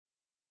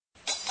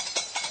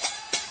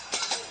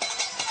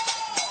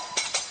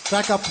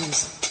Back up,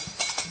 please.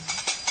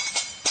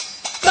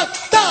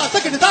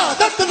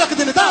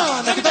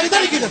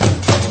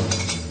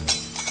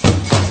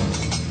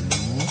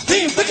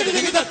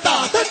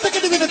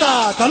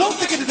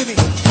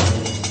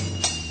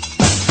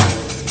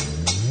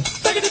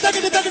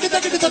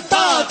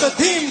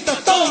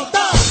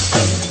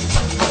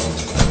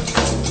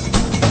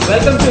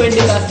 Welcome to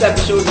Indicast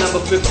episode number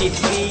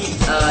 53.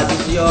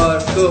 This is your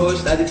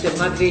co-host Aditya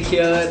Mhatre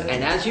here,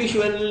 and as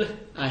usual,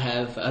 I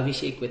have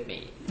Abhishek with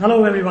me.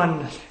 Hello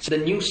everyone. So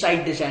the new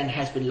site design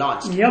has been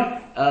launched.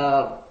 Yep.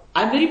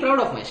 I'm very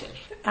proud of myself.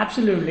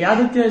 Absolutely.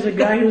 Aditya is a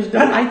guy who's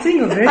done, I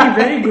think, a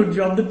very good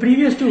job. The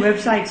previous two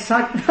websites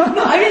sucked.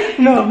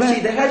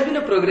 See, there has been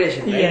a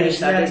progression, right? Yes, we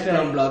started that's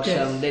from right. Blogsum,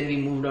 Yes. then we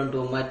moved on to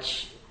a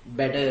much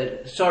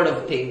better sort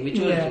of thing, which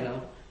was,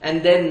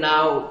 and then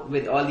now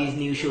with all these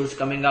new shows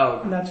coming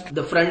out,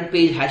 the front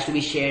page has to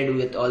be shared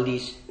with all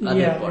these other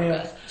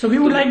podcasts. Yeah. So we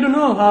would like to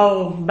know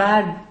how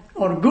bad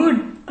or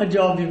good a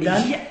job you've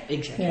done. Yeah,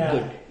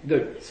 exactly.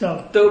 Good.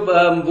 So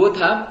both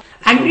have.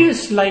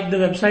 Andreas liked the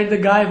website, the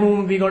guy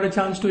whom we got a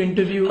chance to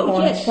interview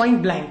on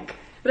Point Blank.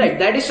 Right,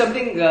 that is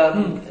something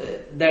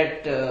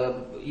that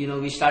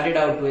we started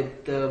out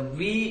with.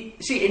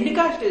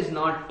 Indicast is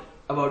not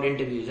about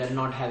interviews and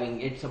not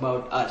having, it's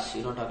about us,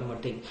 talking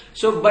about things.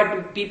 So,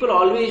 but people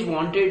always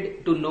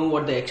wanted to know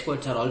what the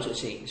experts are also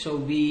saying. So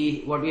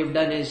what we have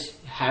done is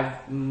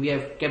we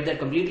have kept that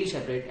completely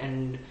separate,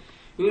 and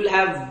we will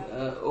have,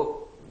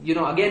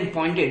 again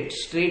pointed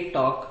straight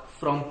talk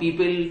from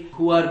people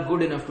who are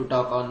good enough to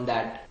talk on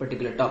that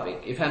particular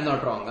topic. If I'm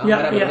not wrong.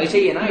 वैसे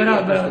ही है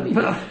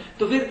ना?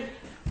 तो फिर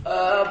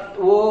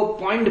वो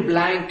point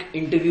blank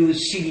interview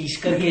series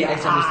करके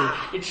ऐसा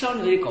समझते. It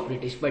sounds very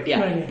corporate, but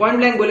point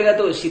blank बोलेगा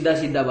तो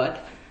सीधा बात.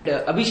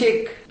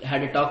 Abhishek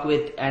had a talk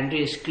with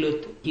Andreas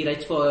Kluth. He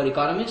writes for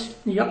Economist.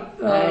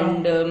 Yep.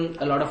 And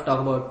a lot of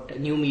talk about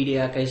new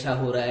media, कैसा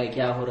हो रहा है,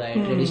 क्या हो रहा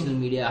है, traditional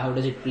media, how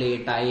does it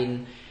play,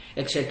 tie-in,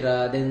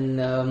 etc. Then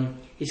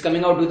he's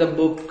coming out with a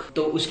book.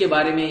 तो उसके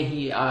बारे में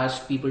he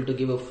asked people to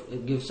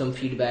give some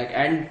feedback,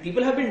 and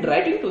people have been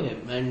writing to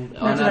him and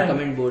on our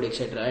comment board,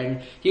 etc.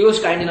 And he was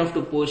kind enough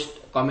to post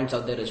comments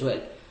out there as well.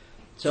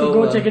 So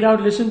go check it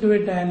out, listen to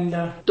it, and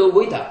तो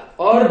वही था.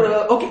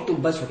 और okay, तो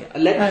बस हो गया.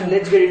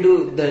 Let's get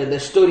into the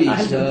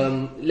stories.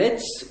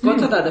 कौन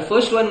सा था? The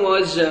first one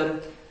was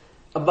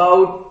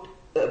about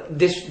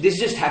this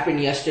just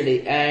happened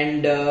yesterday,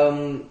 and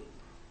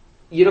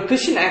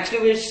Christian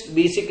activists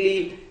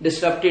basically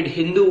disrupted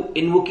Hindu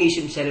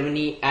invocation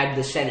ceremony at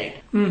the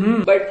Senate.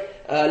 Mm-hmm.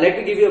 But let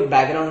me give you a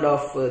background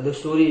of the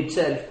story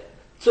itself.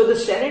 So the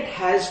Senate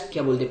has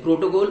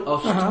protocol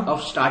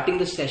of starting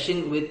the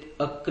session with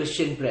a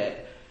Christian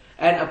prayer.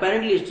 And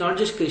apparently it's not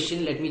just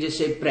Christian, let me just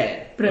say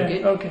prayer.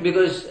 Okay.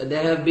 Because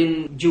there have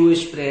been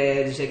Jewish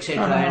prayers,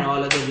 etc. And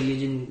all other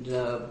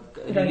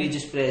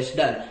religious prayers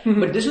done. Mm-hmm.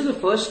 But this is the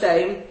first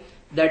time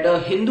that a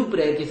Hindu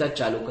prayer के साथ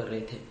चालू कर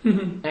रहे थे.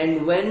 Mm-hmm.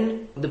 And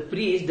when the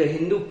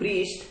Hindu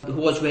priest who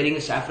was wearing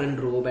a saffron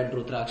robe and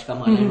Rudraksh ka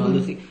mala and all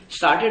those things,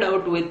 started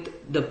out with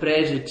the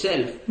prayers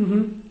itself.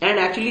 Mm-hmm. And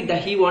actually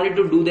he wanted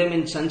to do them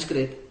in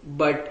Sanskrit,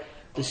 but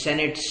the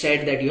Senate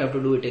said that you have to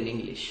do it in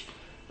English.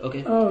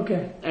 Okay. Oh,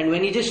 okay. And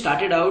when he just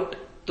started out,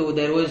 so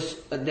there were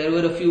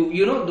a few,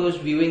 those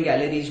viewing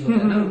galleries होता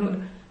है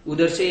ना,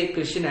 उधर से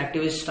Christian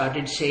activists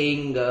started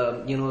saying,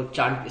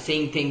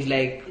 saying things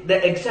like,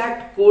 the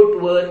exact quote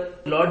were,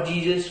 Lord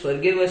Jesus,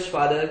 forgive us,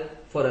 Father,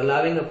 for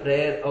allowing a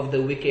prayer of the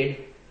wicked,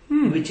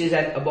 which is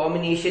an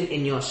abomination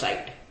in your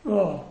sight.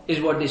 Oh. Is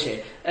what they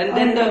said. And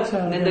then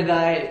the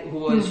guy who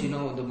was, the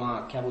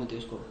क्या बोलते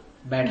हैं उसको,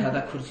 बैठा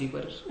था कुर्सी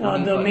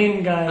पर. The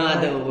main guy.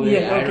 I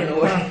don't know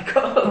what it's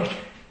called.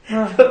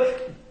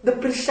 The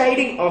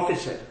presiding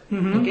officer.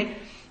 Okay.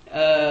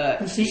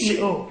 The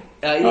CEO.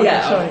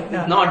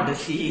 Not the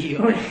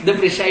CEO. The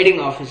presiding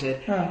officer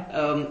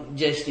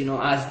just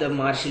asked the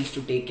marshals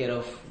to take care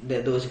of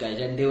those guys,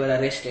 and they were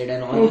arrested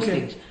and all those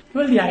things.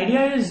 Well, the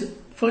idea is,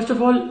 first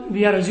of all,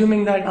 we are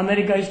assuming that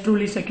America is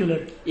truly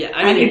secular. Yeah,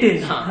 I mean it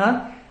is.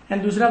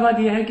 And दूसरा बात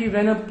यह है कि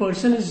when a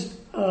person is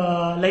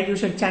like you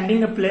said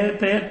chanting a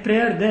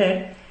prayer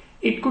there,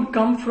 it could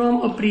come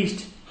from a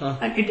priest.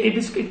 And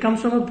it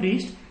comes from a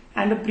priest,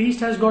 and the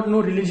priest has got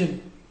no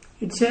religion.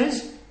 It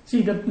says,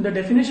 see, the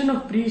definition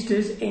of priest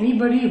is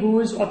anybody who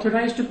is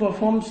authorized to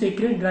perform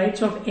sacred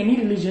rites of any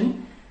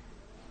religion,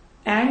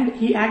 and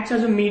he acts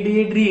as a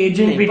mediatory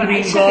agent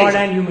between God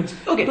and humans.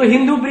 Okay. So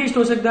Hindu priest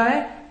हो सकता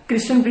है,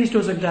 Christian priest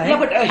हो सकता है. Yeah,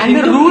 but and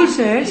the rule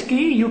says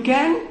कि you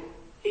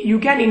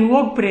can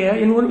invoke prayer,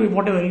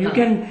 whatever.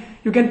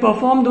 You can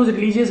perform those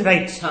religious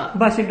rites.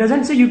 But it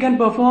doesn't say you can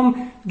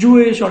perform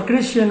Jewish or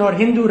Christian or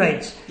Hindu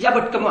rites. Yeah,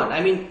 but come on.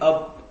 I mean,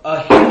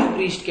 a Hindu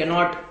priest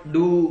cannot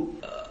do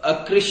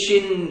a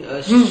Christian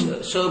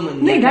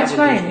sermon. No, that's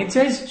fine. It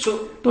says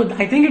so.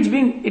 I think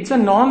it's a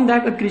norm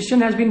that a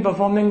Christian has been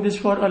performing this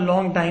for a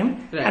long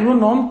time, and वो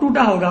norm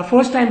टूटा होगा.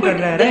 First time कर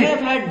रहा है. They have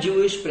had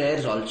Jewish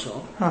prayers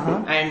also,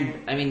 and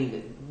I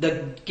mean the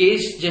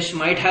case just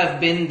might have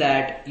been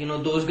that, you know,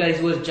 those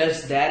guys were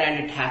just there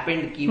and it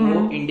happened कि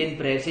वो Indian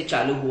prayer से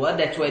चालू हुआ,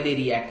 that's why they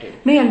reacted.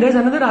 No, and there's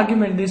another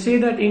argument. They say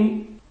that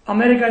in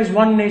America is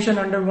one nation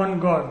under one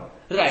God.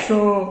 Right.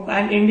 So,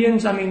 and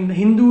Indians, I mean,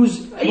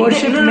 Hindus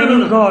worship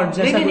many gods.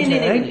 No,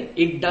 right?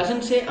 It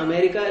doesn't say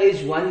America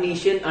is one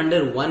nation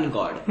under one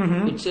God.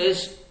 It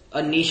says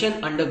a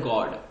nation under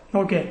God.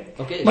 Okay.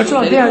 But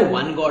so there is no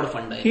one God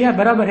funda. Yeah,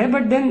 barabar hai.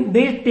 But then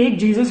they take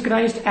Jesus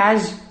Christ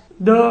as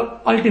the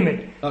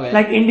ultimate. Okay.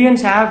 Like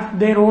Indians have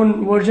their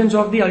own versions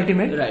of the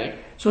ultimate. Right.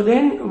 So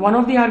then one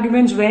of the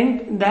arguments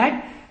went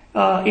that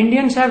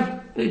Indians have,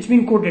 it's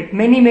been quoted,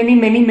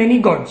 many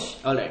gods.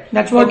 Alright.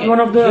 That's what one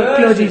of the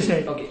clergy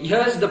said. Okay,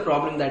 here's the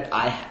problem that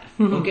I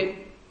have. Okay.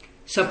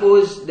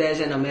 Suppose there's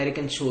an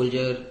American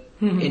soldier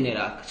in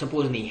Iraq.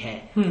 Suppose nahi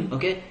hai.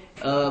 Okay.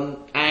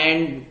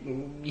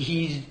 And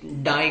he's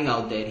dying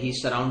out there.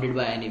 He's surrounded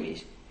by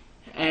enemies.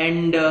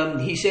 And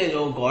he says,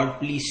 "Oh God,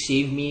 please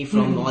save me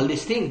from all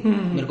this thing.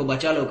 मेरे को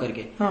बचा लो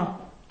करके."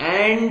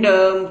 And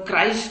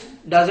Christ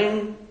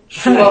doesn't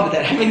show up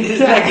there. I mean, this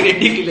is like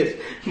ridiculous.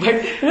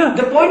 But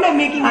the point I'm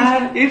making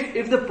is,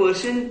 if the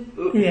person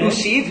to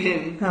save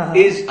him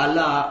is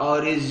Allah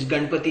or is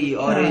Ganpati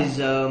or is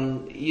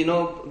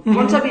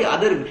कौन सा भी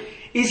other,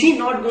 is he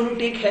not going to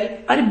take help?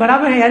 अरे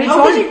बराबर है यार.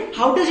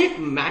 How does it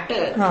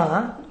matter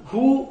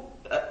who?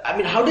 I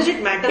mean, how does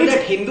it matter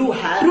that Hindu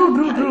has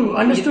true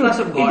understood?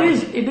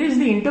 It is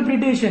the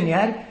interpretation,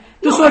 yaar.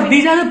 So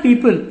these are the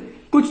people.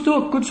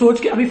 कुछ सोच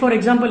के अभी for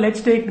example,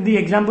 let's take the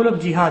example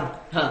of jihad.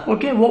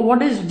 Okay,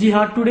 what is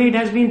jihad today? It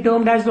has been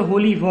termed as the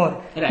holy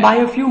war by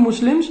a few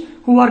Muslims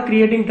who are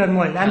creating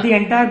turmoil, and the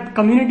entire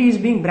community is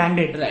being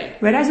branded. Right.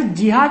 Whereas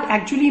jihad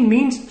actually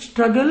means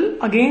struggle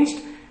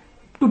against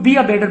to be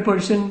a better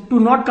person, to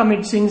not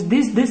commit sins.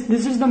 This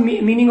is the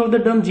meaning of the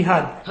term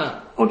jihad.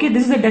 Okay,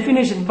 this is the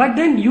definition. But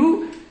then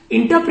you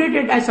interpret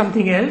it as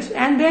something else,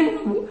 and then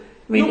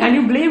and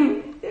you blame.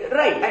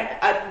 Right,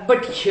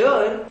 but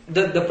here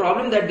the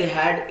problem that they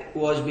had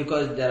was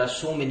because there are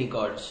so many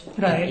gods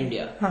in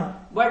India.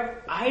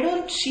 But I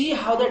don't see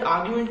how that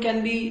argument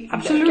can be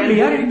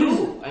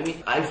true. I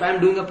mean, if I'm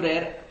doing a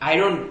prayer, I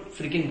don't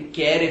freaking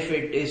care if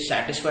it is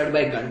satisfied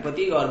by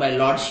Ganpati or by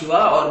Lord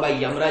Shiva or by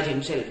Yamraj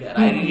himself.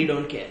 I really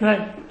don't care.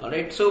 Right.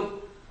 Alright,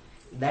 so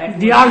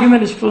the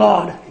argument is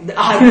flawed. The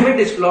argument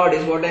is flawed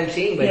is what I'm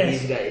saying by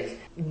these guys.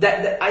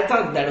 That I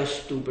thought that was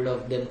stupid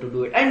of them to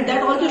do it, and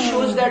that also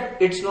shows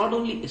that it's not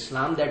only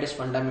Islam that is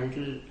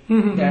fundamental,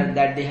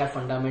 that they have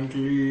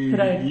fundamental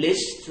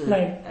lists,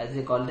 as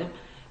they call them.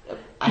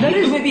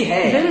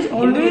 There is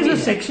always a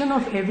section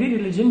of every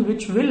religion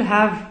which will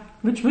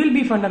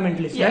be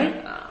fundamentalist,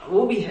 right?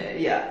 वो भी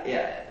है,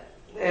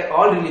 yeah.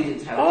 All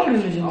religions have. All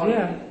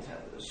religions, have.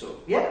 So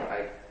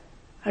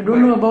I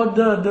don't know about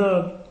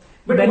the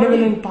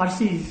benevolent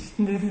Parsis.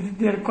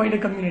 They are quite a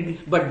community.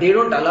 But they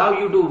don't allow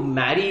you to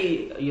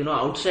marry,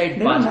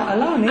 outside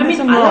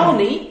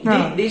Parsi.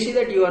 They say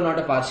that you are not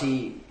a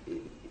Parsi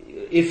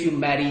if you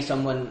marry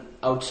someone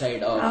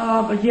outside of.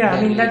 But yeah,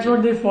 I mean that's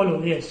what they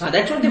follow. Yes.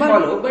 That's what they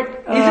follow.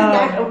 But isn't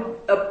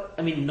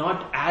that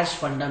not as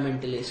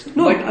fundamentalist?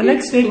 No. But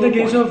let's take the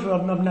case of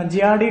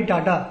J.R.D.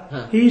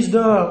 Tata. He is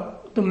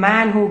the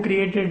man who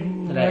created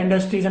the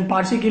industries, and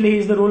Parsi ke liye he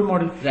is the role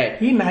model. Right.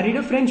 He married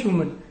a French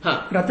woman.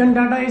 Ratan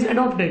Tata is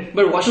adopted.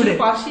 But was she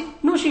Parsi?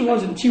 No, she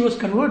wasn't. She was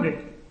converted.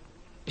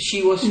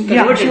 She was converted,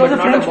 yeah, she was but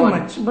a French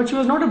woman, but she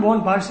was not a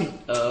born Parsi.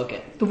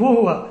 Okay. तो वो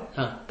हुआ.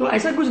 तो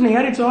ऐसा कुछ नहीं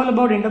यार. It's all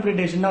about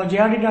interpretation. Now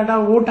J.R.D. Tata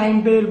वो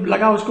time पे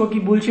लगा उसको कि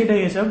bullshit है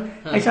ये सब.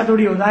 ऐसा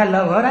थोड़ी होता है. I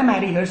love her. I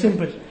marry her.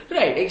 Simple.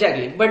 Right.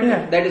 Exactly. But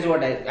that is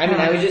what I mean.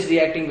 I was just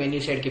reacting when you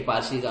said कि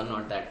Parsis are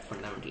not that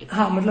fundamentalist.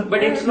 मतलब.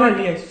 But it's not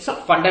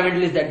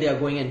fundamentalist that they are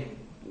going and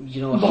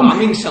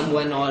harming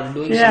someone or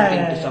doing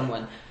something to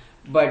someone.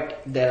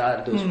 But there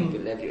are those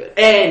people everywhere.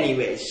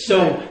 Anyways, so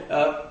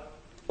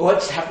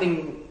what's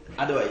happening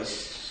otherwise?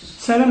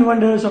 7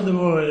 wonders of the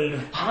world.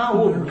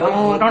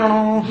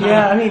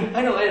 Yeah, I mean.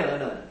 I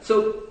know.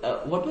 So,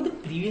 what were the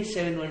previous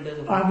 7 wonders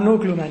of the world? I have no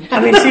clue, man. I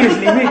mean,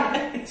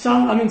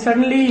 seriously.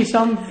 Suddenly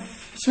some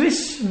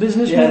Swiss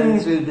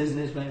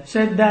businessman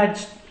said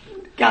that.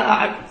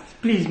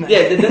 Please, man.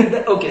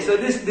 Yeah, okay, so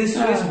this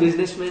Swiss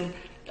businessman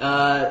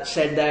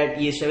said that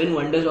ye 7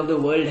 wonders of the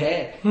world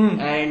hai,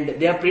 and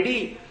they are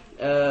pretty.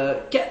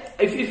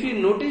 If you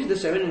notice the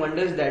 7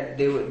 wonders that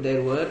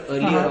there were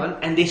earlier on,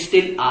 and they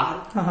still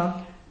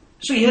are.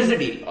 So here's the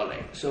deal,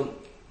 alright. So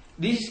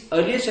these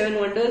earlier 7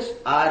 wonders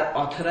are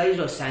authorized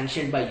or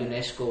sanctioned by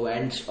UNESCO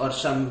or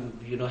some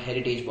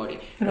heritage body.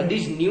 But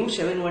these new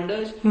 7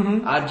 wonders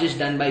are just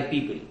done by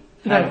people,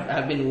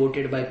 have been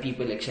voted by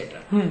people,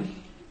 etc.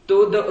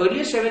 So the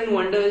earlier 7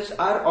 wonders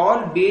are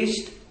all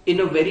based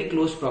in a very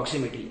close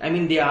proximity. I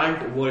mean, they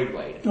aren't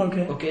worldwide.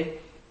 Okay.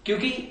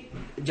 क्योंकि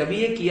जब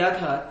ये किया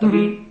था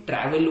तभी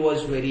travel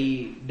was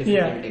very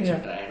difficult,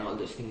 etc. and all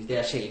those things they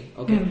are saying.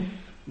 Okay.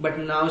 But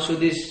now, so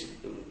this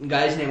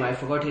guy's name, I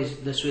forgot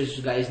the Swiss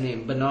guy's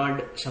name,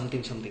 Bernard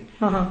something.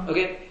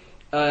 Okay.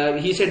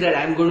 He said that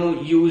I'm going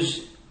to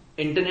use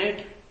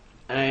internet,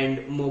 and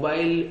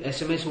mobile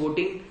SMS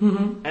voting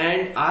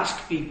and ask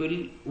people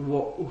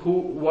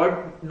what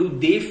do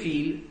they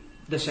feel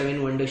the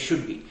 7 wonders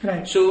should be.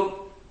 Right. So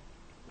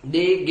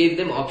they gave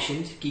them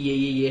options कि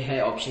ये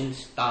है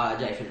options,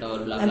 Taj, Eiffel Tower,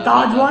 blah blah. And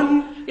Taj blah,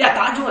 won. blah. Yeah,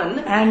 Taj won.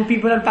 And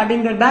people are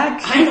patting their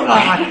backs. I know.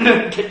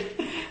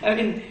 I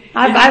mean,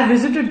 I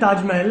visited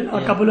Taj Mahal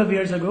a couple of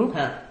years ago,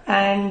 Huh.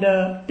 and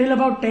till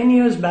about 10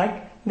 years back,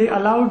 they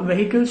allowed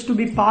vehicles to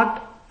be parked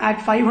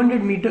at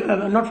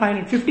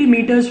 50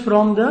 meters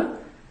from the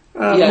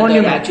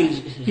monument. The actual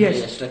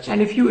Yes, structure.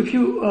 and if you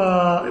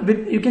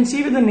you can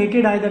see with the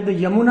naked eye that the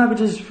Yamuna,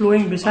 which is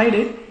flowing beside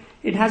it,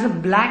 it has a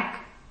black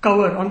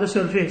cover on the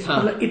surface.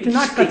 मतलब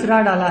इतना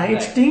कचरा डाला है,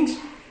 it stinks.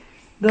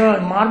 The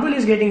marble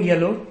is getting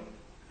yellow.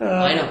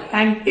 I know.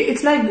 And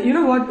it's like, you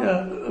know what,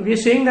 we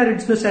are saying that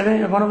it's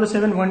one of the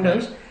 7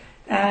 wonders,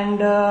 and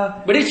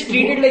but it's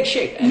treated like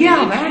shit. I mean,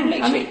 yeah, it's man.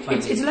 treated like shit,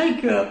 It's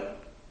like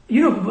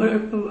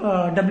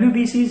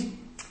WBC's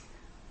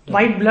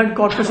white blood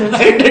corpuscles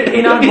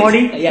in our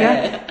body.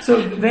 Yeah. So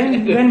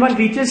when one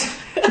reaches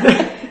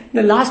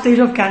the last stage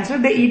of cancer,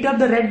 they eat up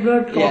the red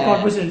blood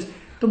corpuscles.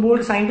 So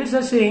both scientists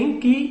are saying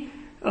that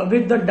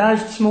with the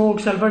dust, smoke,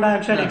 sulfur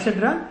dioxide,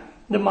 etc.,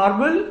 the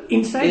marble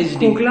inside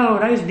खोखला हो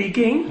रहा है, is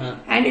decaying,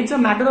 and it's a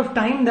matter of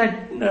time that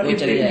ये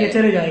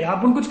चले जाएगा.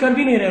 आप कुछ कर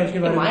भी नहीं रहे उसके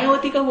बारे में.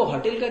 मायावती का वो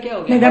होटल का क्या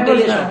हो गया? That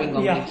was shopping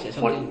complex.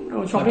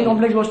 Shopping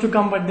complex was to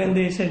come, but then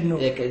they said no.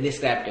 They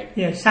scrapped it.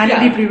 Yes,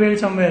 sanity prevailed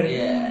somewhere.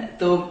 Yeah.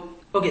 So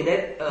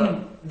okay,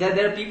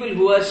 there are people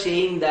who are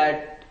saying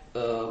that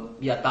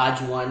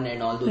Taj won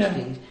and all those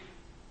things,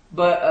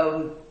 but.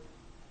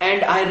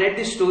 And I read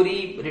this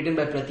story written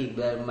by Pratik,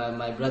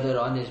 my brother,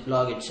 on his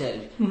blog itself,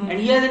 and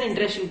he has an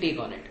interesting take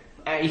on it.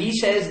 He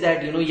says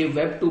that ये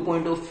Web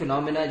 2.0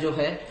 phenomena जो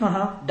है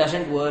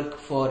doesn't work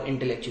for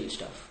intellectual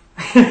stuff.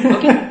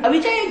 Okay,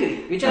 which I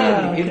agree.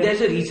 If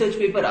there's a research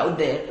paper out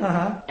there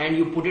and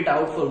you put it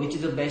out for which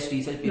is the best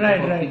research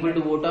paper for people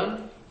to vote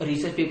on, a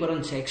research paper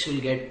on sex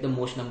will get the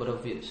most number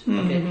of views.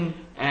 Okay,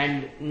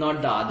 and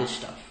not the other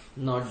stuff.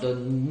 Not the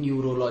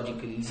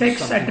neurological.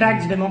 Sex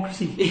attracts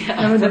democracy.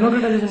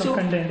 Democratization of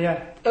content. Yeah.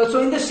 So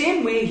in the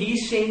same way,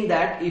 he's saying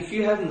that if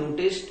you have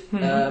noticed,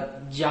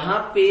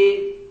 जहाँ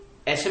पे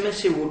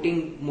SMS से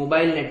voting,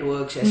 mobile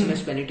networks,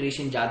 SMS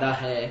penetration ज़्यादा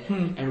है,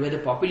 and where the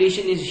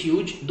population is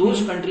huge,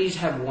 those countries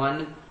have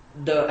won.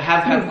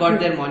 Have got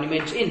their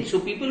monuments in. So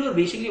people were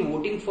basically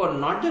voting for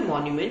not their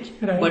monuments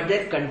but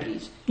their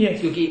countries. Yes.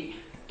 क्योंकि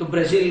तो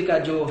Brazil का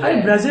जो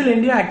है, Brazil,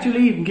 India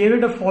actually gave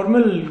it a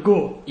formal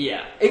go.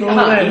 Yeah.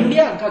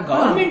 India का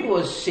government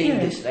was saying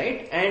this,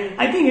 right? And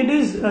I think it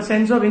is a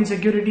sense of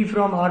insecurity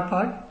from our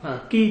part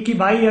कि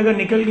भाई अगर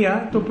निकल गया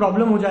तो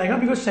problem हो जाएगा,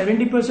 because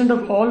 70%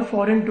 of all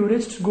foreign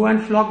tourists go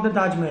and flock the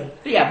Taj Mahal.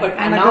 Yeah, but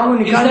and now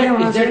is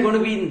that going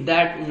to be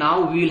that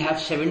now we will have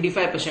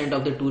 75%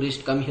 of the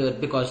tourists come here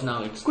because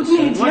now it's कुछ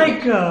नहीं, it's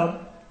like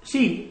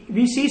see,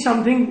 we see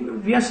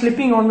something, we are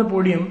slipping on the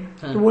podium.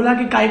 तो बोला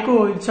कि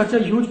काइको, it's such a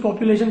huge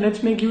population,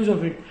 let's make use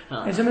of it.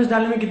 SMS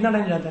डालने में कितना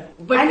time जाता है?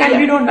 And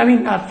we don't, I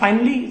mean,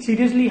 finally,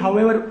 seriously,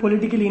 however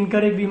politically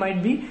incorrect we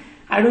might be,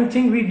 I don't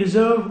think we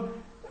deserve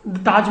the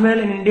Taj Mahal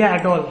in India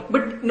at all.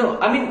 But no,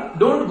 I mean,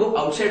 don't go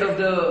outside of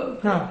the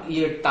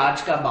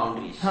Taj ka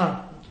boundaries.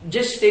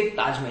 Just take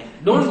Taj Mahal.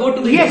 Don't go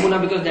to the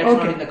Yamuna because that's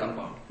not in the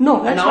compound.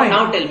 No, that's fine.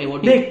 Now tell me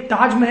what you think.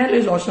 Taj Mahal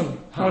is awesome.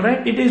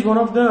 Alright? It is one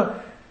of the,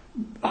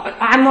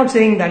 I'm not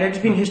saying that, it's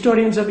been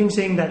historians have been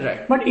saying that.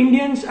 Right. But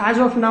Indians as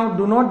of now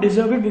do not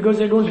deserve it because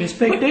they don't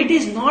respect but it. It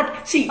is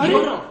not, see,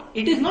 you're wrong.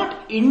 It is not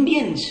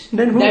Indians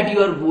that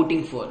you are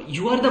voting for.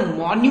 You are the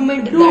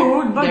monument that you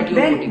are voting for.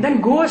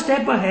 Then go a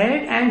step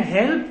ahead and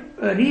help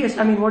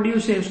what do you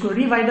say?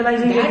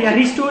 Revitalizing it,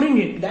 restoring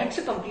it. That's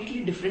a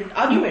completely different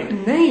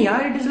argument. Nahin,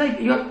 yaar, it is like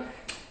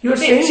you're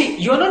saying. See,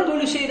 you're not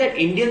going to say that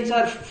Indians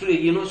are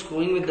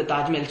screwing with the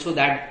Taj Mahal so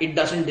that it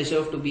doesn't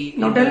deserve to be.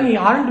 Now tell me,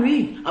 aren't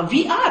we?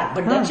 We are,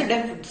 but that's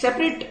a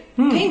separate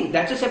thing.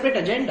 That's a separate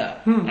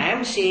agenda. I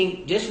am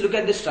saying, just look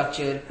at the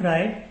structure.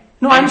 Right.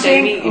 No, I'm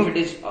saying. Tell me if it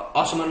is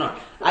awesome or not.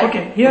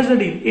 Okay, here's the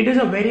deal. It is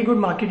a very good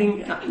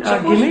marketing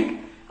gimmick.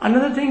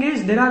 Another thing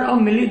is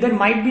there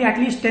might be at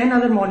least 10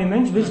 other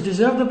monuments which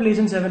deserve the place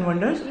in 7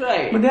 Wonders.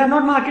 Right. But they are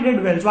not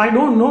marketed well. So I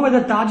don't know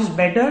whether Taj is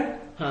better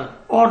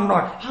or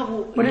not.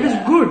 But it is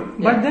good.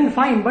 But then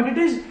fine. But it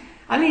is,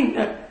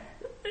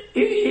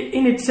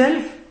 in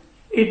itself,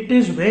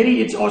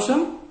 it's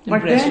awesome.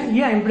 But impressive.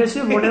 Then,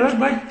 impressive, whatever.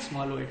 But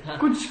small word.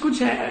 It's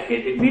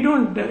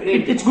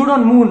good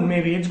on moon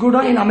maybe. It's good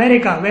in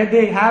America where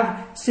they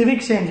have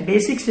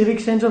basic civic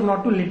sense of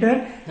not to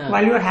litter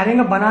while you are having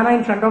a banana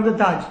in front of the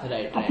Taj.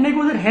 Right. अपने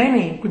को उधर है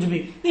नहीं कुछ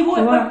भी.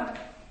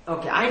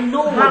 Okay, I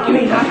know what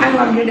you're talking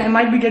about. I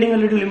might be getting a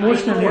little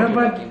emotional here,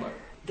 but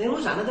there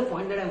was another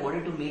point that I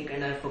wanted to make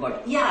and I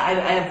forgot. Yeah, I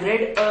have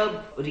read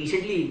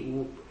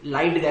recently.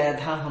 Light गया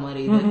था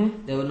हमारे इधर.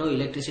 There was no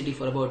electricity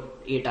for about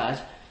 8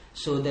 hours.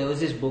 So there was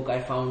this book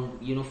I found,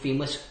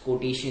 famous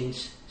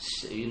quotations,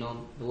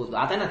 वो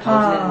आता है ना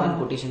 1001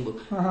 quotation book.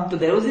 So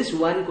there was this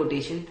one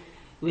quotation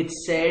which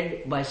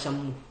said by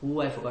who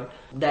I forgot,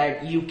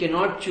 that you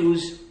cannot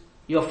choose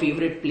your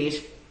favorite place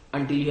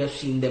until you have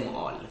seen them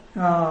all.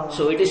 Ah.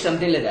 So it is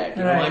something like that.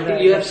 Right, until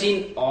right, you right. have seen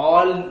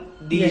all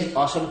these Yes.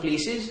 awesome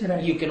places,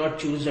 Right. you cannot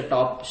choose the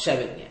top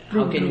 7. Yeah.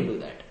 True, How can you true. do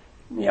that?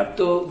 Yep.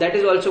 So that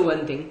is also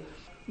one thing.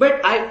 But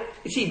I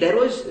see there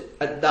was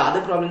the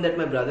other problem that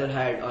my brother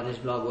had on his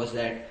blog was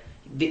that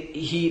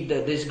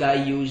this guy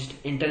used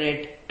internet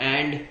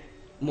and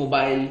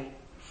mobile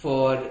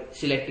for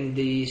selecting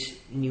these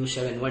new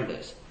 7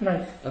 wonders.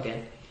 Right. Okay.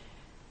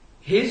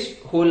 His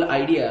whole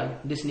idea,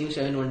 this new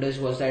 7 wonders,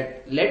 was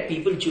that let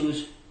people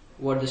choose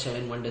what the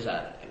 7 wonders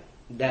are.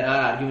 There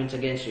are arguments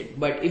against it,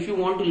 but if you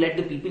want to let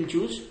the people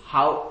choose,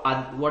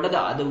 what are the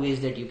other ways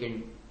that you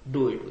can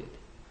do it with?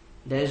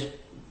 There's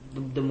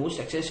the most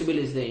accessible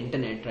is the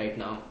internet right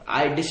now.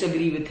 I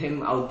disagree with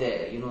him out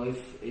there. If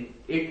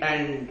it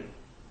and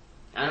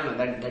I don't know,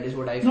 that is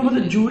what I feel. No,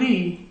 but the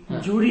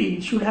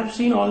jury should have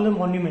seen all the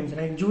monuments,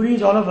 right? Jury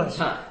is all of us.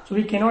 So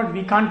we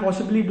can't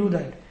possibly do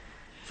that.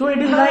 So it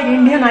is like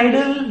Indian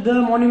Idol,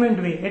 the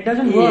monument way. It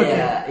doesn't work.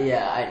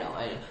 Yeah, I know.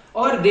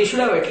 Or they should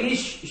have at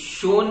least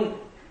shown,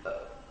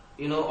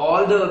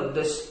 all the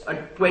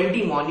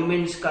 20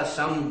 monuments ka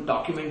some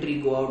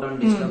documentary go out on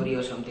Discovery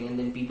or something, and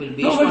then people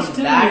based on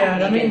still, that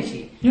yeah, they can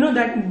see. You know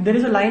that there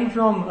is a line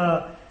from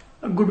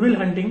Goodwill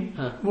Hunting.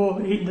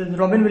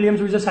 Robin Williams,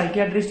 who is a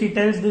psychiatrist, he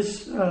tells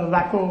this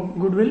wacko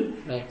Goodwill,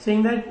 Right.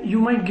 saying that you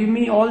might give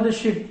me all the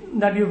shit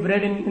that you've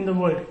read in the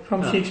world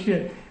from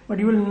Shakespeare, but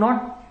you will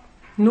not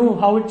know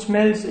how it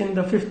smells in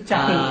the 5th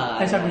chapel.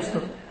 Aisa kuch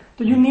to.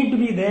 So you need to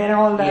be there and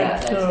all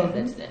that.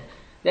 Yeah,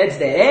 that's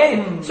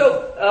there.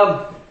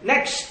 So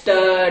next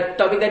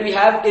topic that we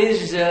have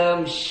is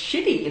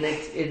shitty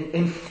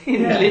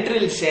in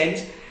literal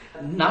sense.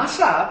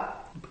 NASA,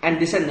 and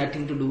this has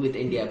nothing to do with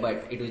India,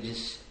 but it was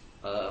just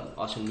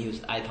awesome news,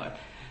 I thought.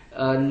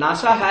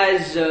 NASA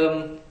has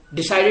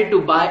decided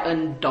to buy a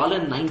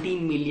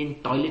 $19 million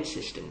toilet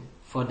system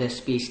for their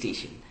space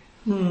station.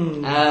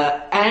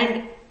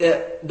 And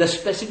the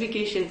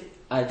specification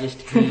are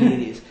just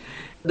hilarious.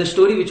 The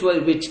story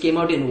which came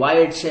out in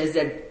Wired says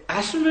that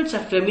astronauts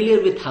are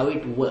familiar with how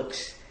it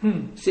works,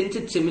 since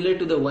it's similar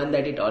to the one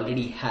that it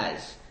already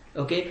has.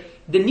 Okay,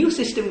 the new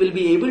system will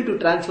be able to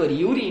transfer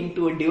urine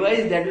to a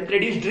device that will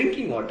produce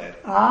drinking water.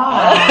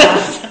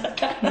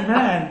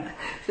 Man.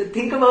 So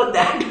think about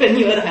that when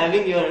you are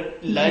having your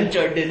lunch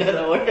or dinner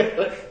or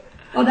whatever.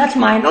 Oh, that's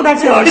mine. Oh,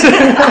 that's yours.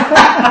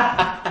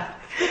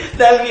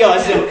 That'll be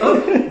awesome. Oh,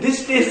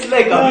 this tastes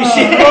like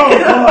Abhishek.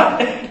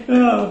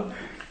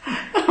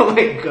 Oh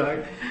my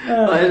god.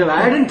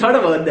 I hadn't thought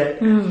about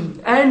that.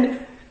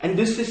 And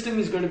this system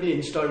is going to be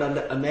installed on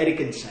the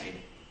American side.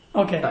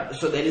 Okay.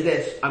 So there is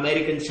this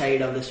American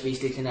side of the space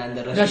station and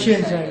the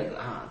Russian side.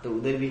 So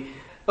there'll be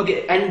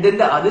okay. And then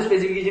the other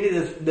specification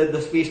is that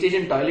the space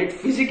station toilet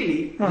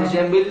physically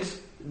resembles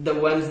the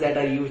ones that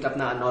are used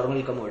in a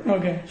normal commode.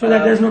 Okay. So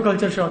that there's no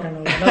culture shock and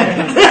all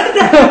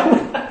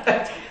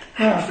that.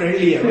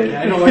 Friendly, okay.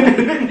 I know what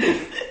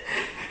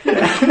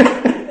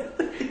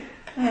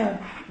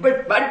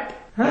but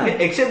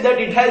except that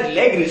it has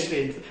leg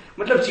restraints.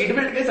 मतलब seat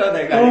belt कैसा होता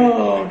है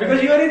गाड़ी?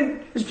 Because you are in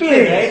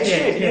space, right?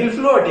 Shit, you'll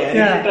float, yeah. If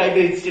you try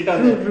to sit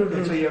on it,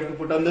 so you have to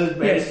put on those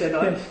belts and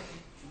all.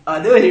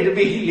 Otherwise, it will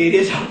be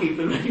hilarious how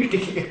people will be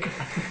taking a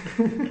car.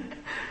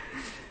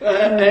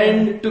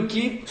 And to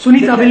keep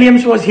Sunita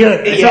Williams was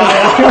here.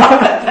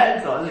 Yeah,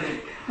 that's awesome.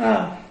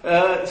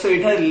 So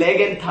it has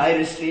leg and thigh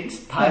restraints,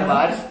 thigh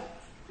bars.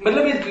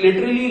 मतलब it's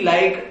literally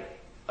like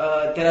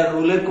तेरा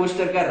roller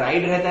coaster का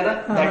ride रहता है ना,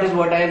 that is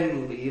what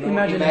I'm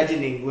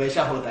imagining.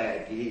 वैसा होता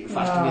है कि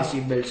fasten your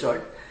seat belt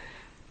short.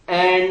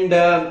 And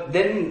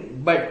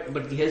then but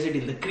here's the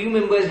deal: the crew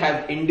members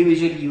have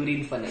individual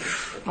urine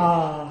funnels.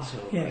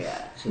 Okay?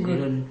 So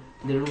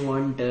they don't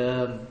want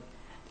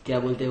क्या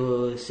बोलते हैं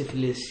वो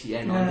syphilis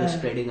and all the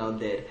spreading out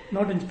there.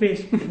 Not in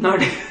space. Not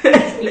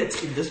let's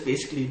keep the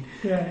space clean.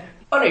 Yeah.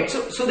 Alright,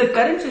 so the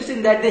current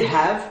system that they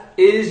have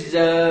is,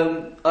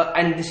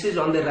 and this is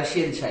on the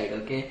Russian side,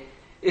 okay,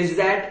 is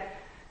that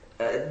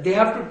they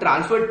have to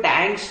transfer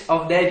tanks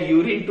of their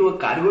urine to a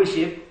cargo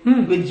ship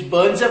which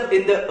burns up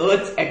in the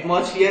Earth's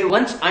atmosphere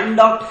once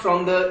undocked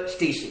from the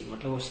station.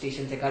 मतलब वो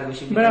station से cargo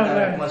ship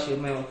atmosphere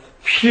में वो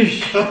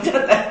हो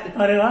जाता है.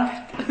 अरे वाह,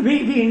 we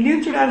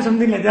Indians should have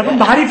something like that. अपन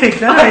बाहर ही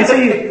फेंकते हैं ना ऐसे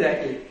ही.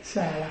 Exactly.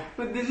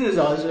 But this is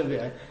awesome,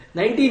 yeah.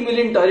 19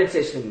 million toilet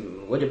system,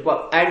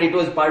 and it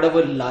was part of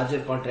a larger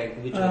contract,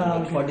 which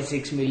was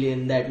 46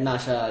 million that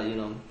NASA,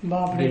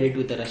 did it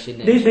with the Russian.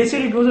 They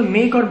said it was a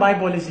make or buy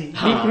policy.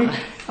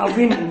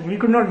 We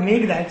could not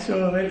make that,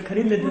 so well,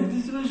 खरीद लेते हैं.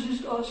 This was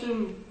just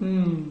awesome.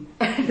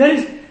 There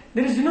is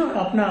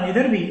अपना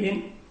इधर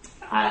भी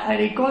I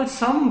recall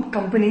some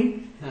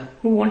company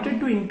who wanted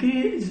to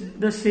increase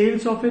the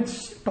sales of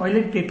its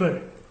toilet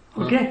paper.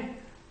 Okay,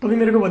 तो भी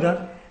मेरे को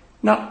बता.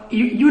 Now,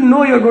 you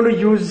know you're going to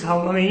use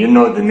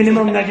the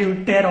minimum that you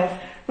tear off,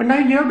 but now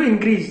you have to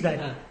increase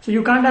that. So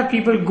you can't have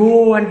people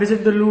go and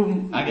visit the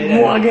loo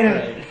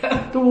again.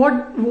 So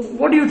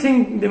what do you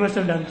think they must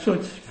have done? So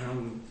it's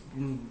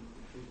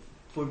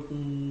put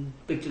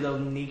pictures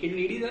of naked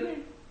ladies on it.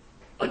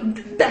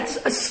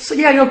 That's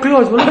yeah, you're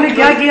close. बोलो मैंने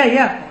क्या किया?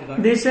 Yeah,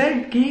 they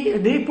said कि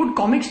they put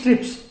comic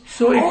strips.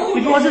 So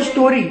it was a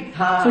story.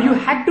 So you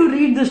had to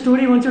read the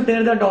story once you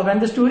tear that off,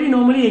 and the story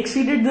normally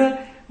exceeded the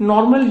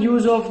normal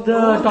use of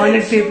the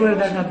toilet paper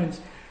that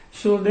happens.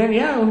 So then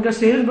yeah, उनका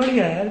sales बढ़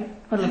गया यार,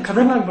 मतलब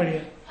खतरनाक बढ़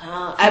गया.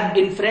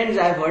 In Friends,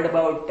 I've heard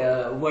about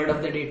word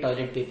of the day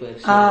toilet paper.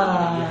 So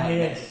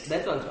yes,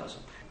 that's also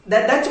awesome.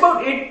 That's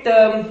about it.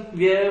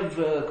 We have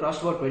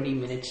crossed about 20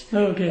 minutes.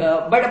 Okay.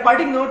 But a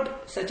parting note: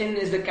 Sachin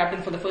is the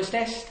captain for the first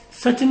test.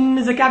 Sachin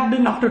is the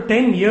captain after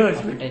 10 years.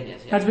 After 10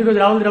 years, yeah. That's because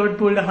Rahul Dravid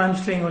pulled a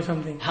hamstring or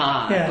something.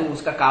 हाँ, yeah. तो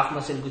उसका calf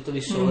muscle कुछ तो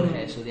भी sore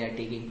है, so they are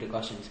taking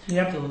precautions.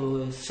 Yep.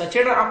 तो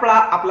Sachin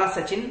आपला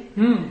Sachin,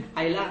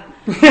 Ayla.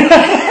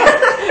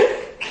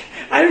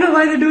 I don't know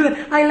why they do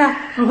that. Ayla.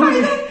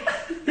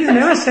 He's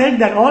never said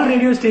that. All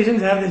radio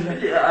stations have this one.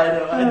 Yeah, I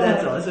know.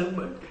 That's awesome.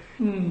 But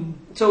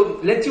so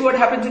let's see what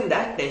happens in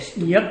that test.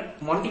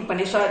 Yep. Monty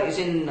Panesar is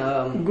in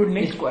good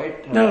nick. He's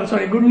quite. No,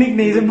 sorry, good nick.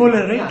 He's a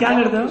bowler, right? क्या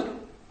करता है?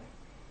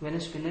 When a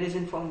spinner is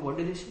in form, what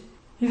do they say?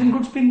 He's in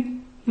good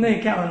spin.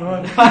 नहीं क्या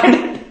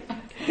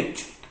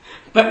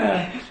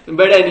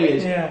But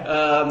anyways,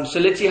 yeah. So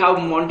let's see how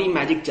Monty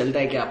Magic चलता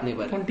है क्या अपने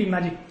पर. Monty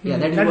Magic. Yeah,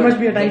 that must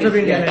be a Times of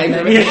India. Yeah, Times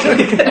of India.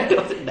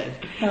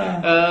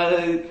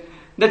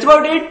 That's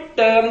about it.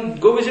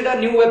 Go visit our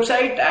new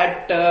website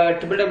at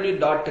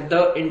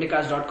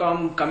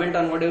www.theindicast.com. Comment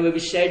on whatever we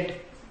said.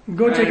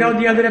 Go check out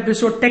the other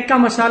episode. Tekka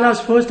Masala's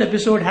first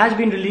episode has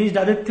been released.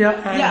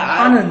 Aditya and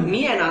Anand.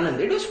 Me and Anand.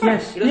 It was fun.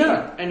 Yes. It was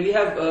fun. And we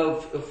have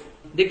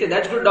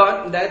that's good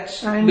dog.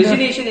 That's Busy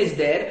Nation is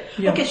there.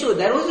 Yeah. Okay, so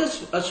there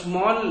was a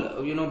small,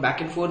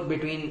 back and forth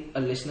between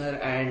a listener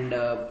and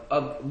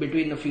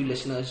between a few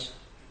listeners.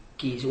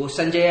 So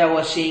Sanjaya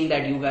was saying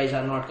that you guys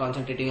are not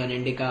concentrating on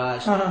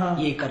Indicast.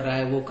 ये कर रहा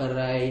है, वो कर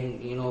रहा है.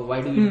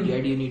 Why do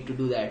you need to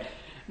do that?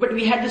 But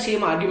we had the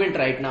same argument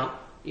right now.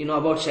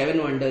 About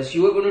Seven Wonders.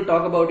 You were going to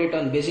talk about it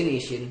on Busy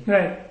Nation.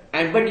 Right.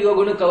 But you are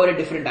going to cover a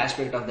different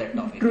aspect of that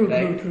topic.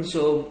 True.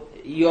 So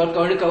you are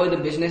going to cover the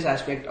business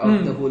aspect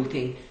of the whole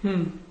thing.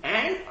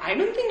 And I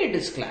don't think it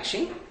is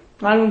clashing.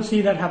 I don't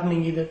see that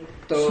happening either.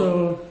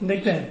 So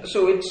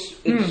it's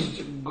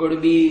going to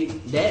be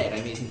there.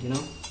 I mean,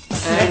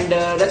 And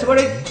that's about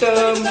it.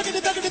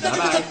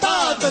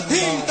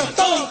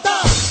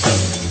 Bye-bye.